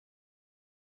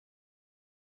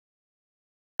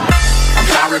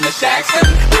firing the shacks.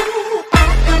 Ooh, I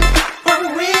am for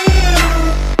real.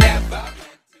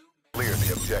 Clear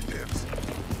the objectives.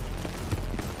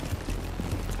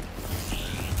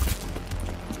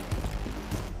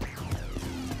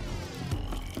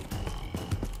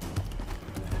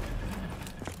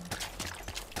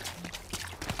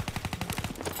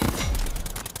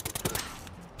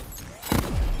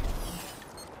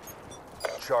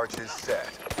 Charges set.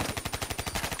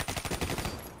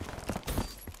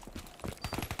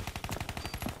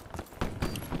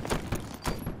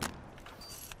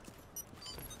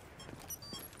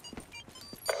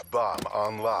 Bomb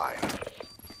online.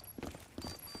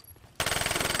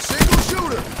 Single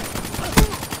shooter!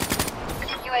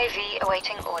 UAV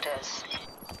awaiting orders.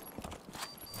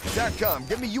 SATCOM,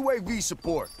 give me UAV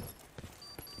support.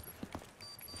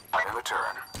 In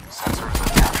return, sensors are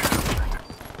captured.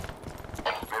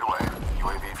 Midway,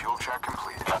 UAV fuel check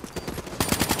complete.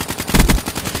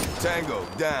 Tango,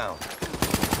 down.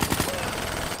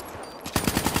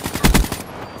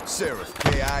 Seraph,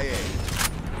 KIA.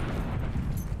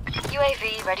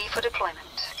 UAV ready for deployment.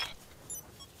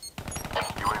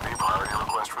 UAV priority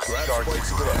request received. Charges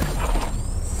set.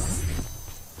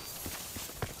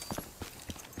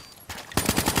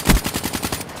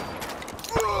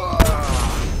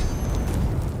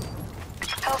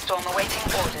 Hellstorm awaiting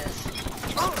orders.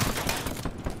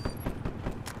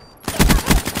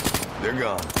 They're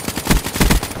gone.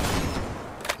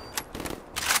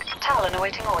 Talon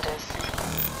awaiting orders.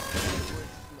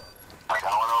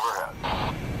 Talon overhead.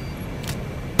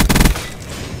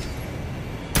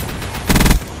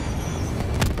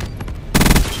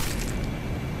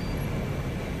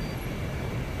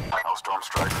 Hellstorm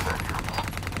strike within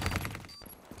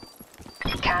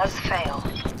you. CAS fail.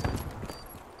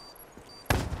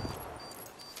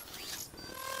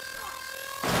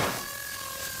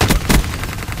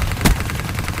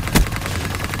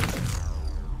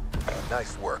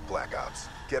 Nice work, Black Ops.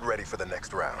 Get ready for the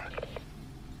next round.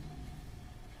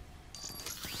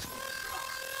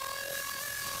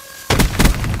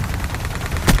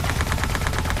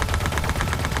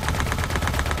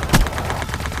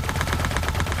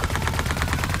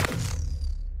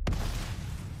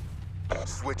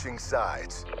 Switching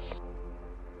sides.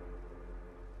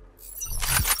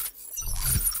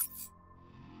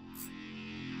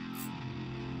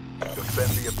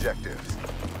 Defend the objectives.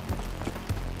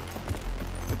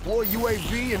 Deploy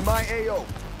UAV in my AO.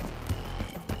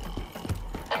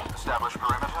 Establish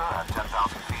perimeter at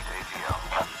 10,000 feet AGL.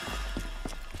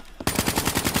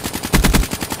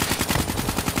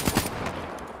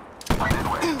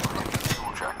 Midway,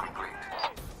 fuel check complete.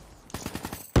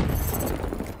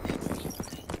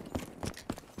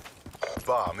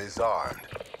 Bomb is armed.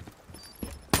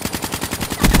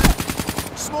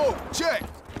 Smoke, check!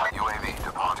 UAV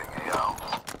departing AO.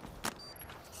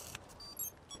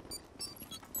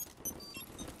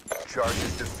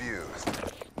 Charges diffused.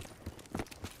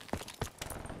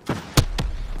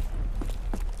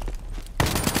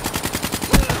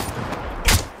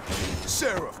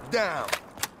 Seraph, down!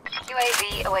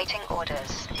 UAV awaiting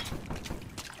orders.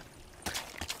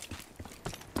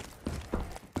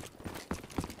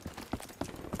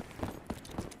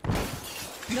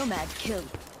 Nomad kill.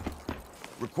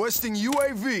 Requesting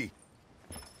UAV.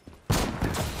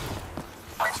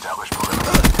 Establish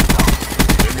perimeter.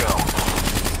 Here we go.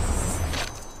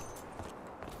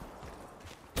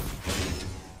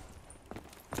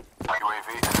 UAV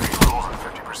energy levels at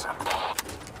 50%.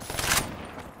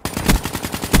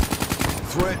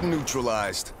 Threat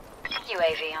neutralized.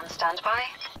 UAV on standby.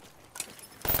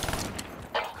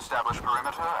 Establish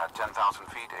perimeter at 10,000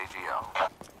 feet AGL.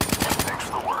 Thanks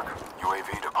for the work. UAV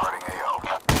departing AO.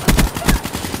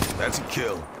 That's a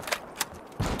kill.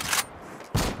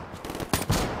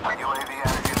 UAV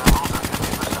energy levels at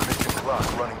 50%. Mission clock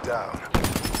running down.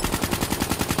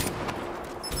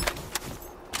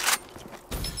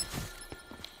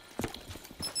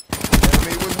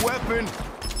 Enemy with weapon.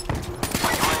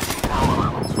 UAV power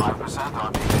levels 5%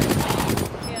 RPA.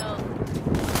 Kill.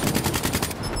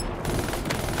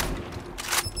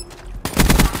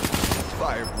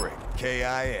 Fire break.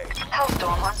 KIA.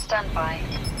 Hellstorm on standby.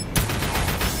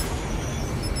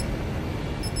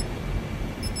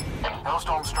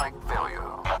 Hellstorm strike failure.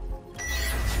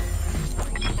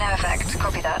 No effect.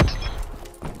 Copy that.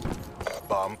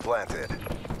 Bomb planted.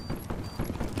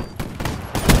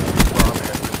 Bomb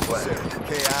has been planted.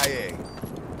 KIA.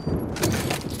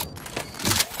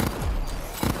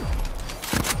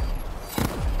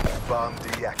 Bomb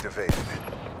deactivated.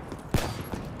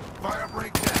 Fire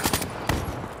breakdown.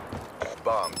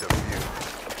 Bomb defused.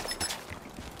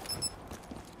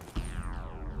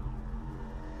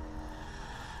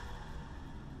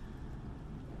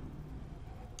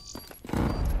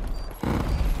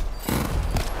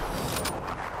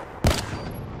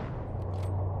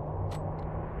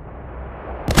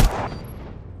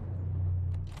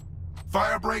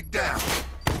 Fire break down.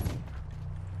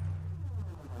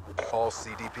 All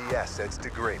CDP assets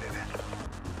degraded.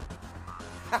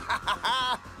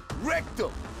 Wrecked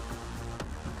them!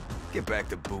 Get back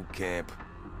to boot camp.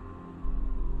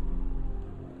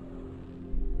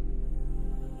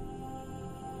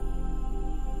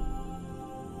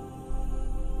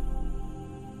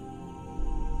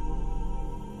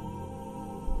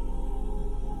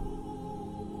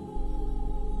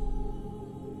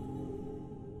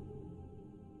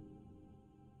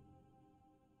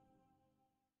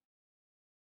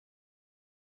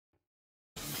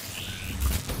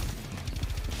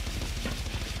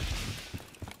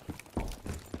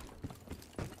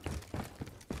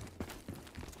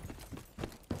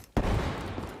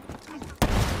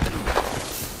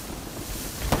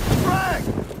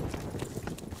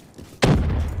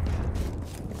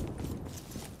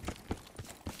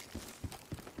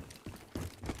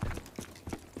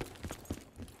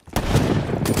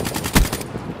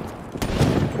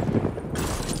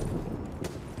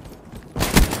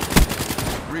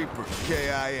 Reaper,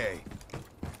 KIA.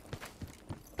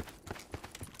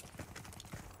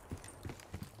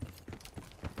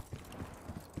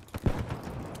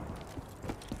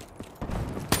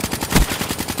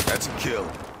 That's a kill.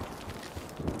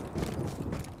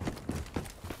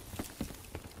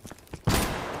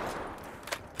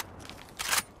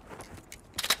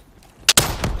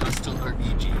 Hostile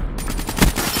RPG.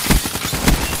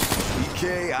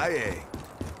 EKIA.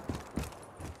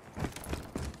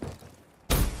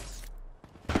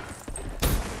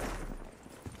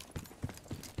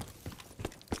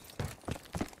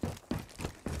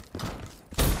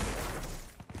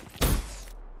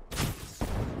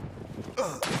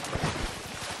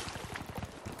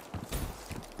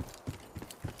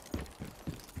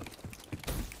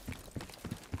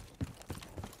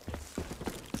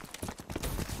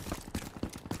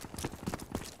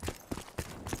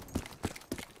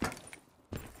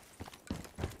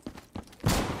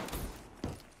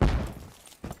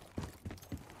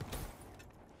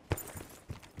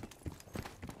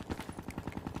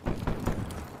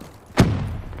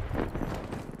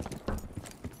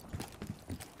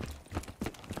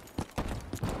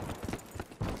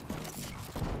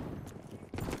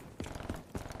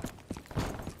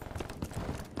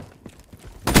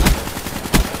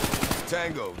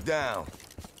 Tango, down.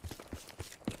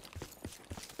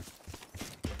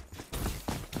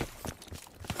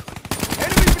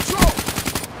 Enemy patrol!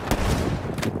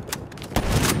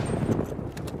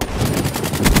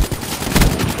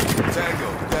 Tango,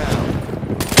 down.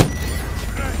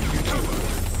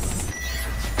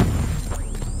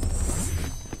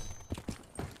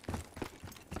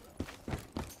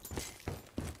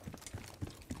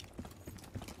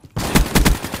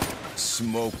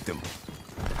 Smoked him.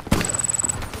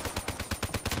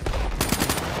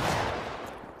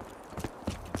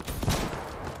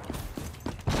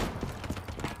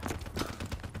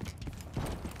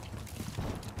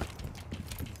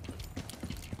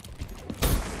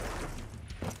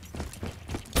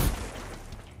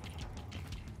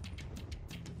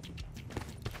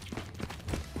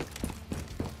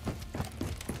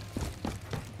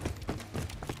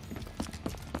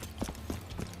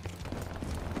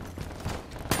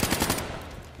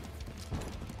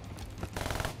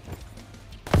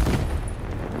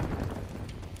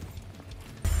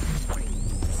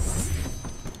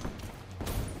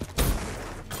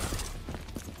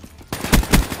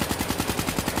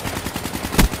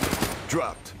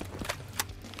 Dropped.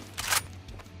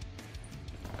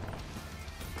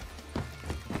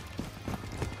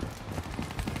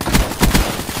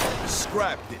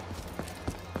 Scrapped it.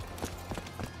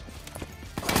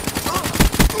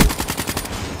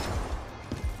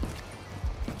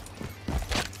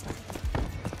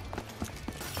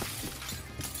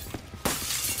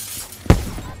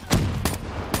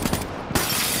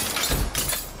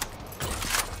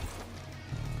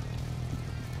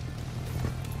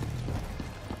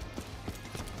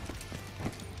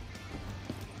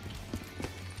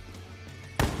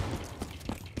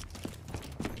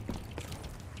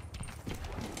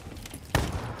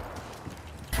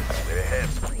 Ahead.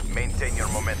 Maintain your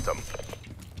momentum.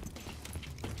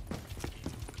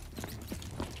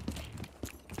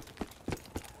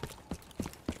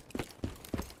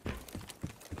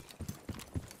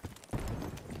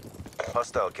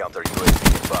 Hostile counter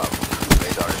UAV above.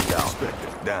 Radar is down.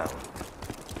 Spectre, down.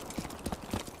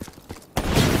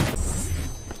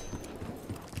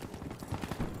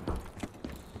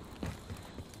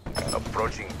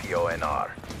 Approaching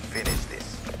PONR. Finish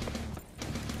this.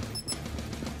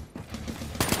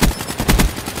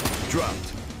 Dropped.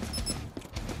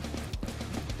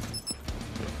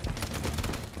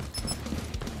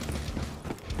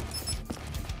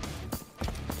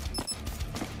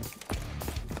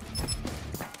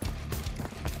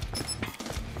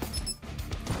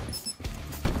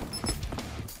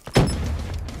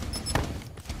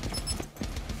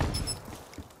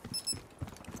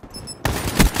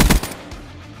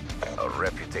 Our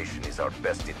reputation is our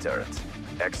best deterrent.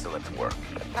 Excellent work.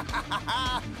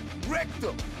 Wrecked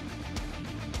them.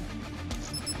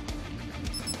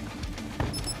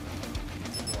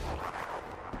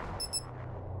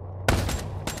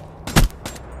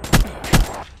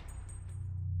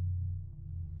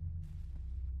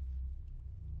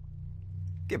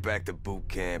 Get back to boot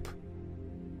camp.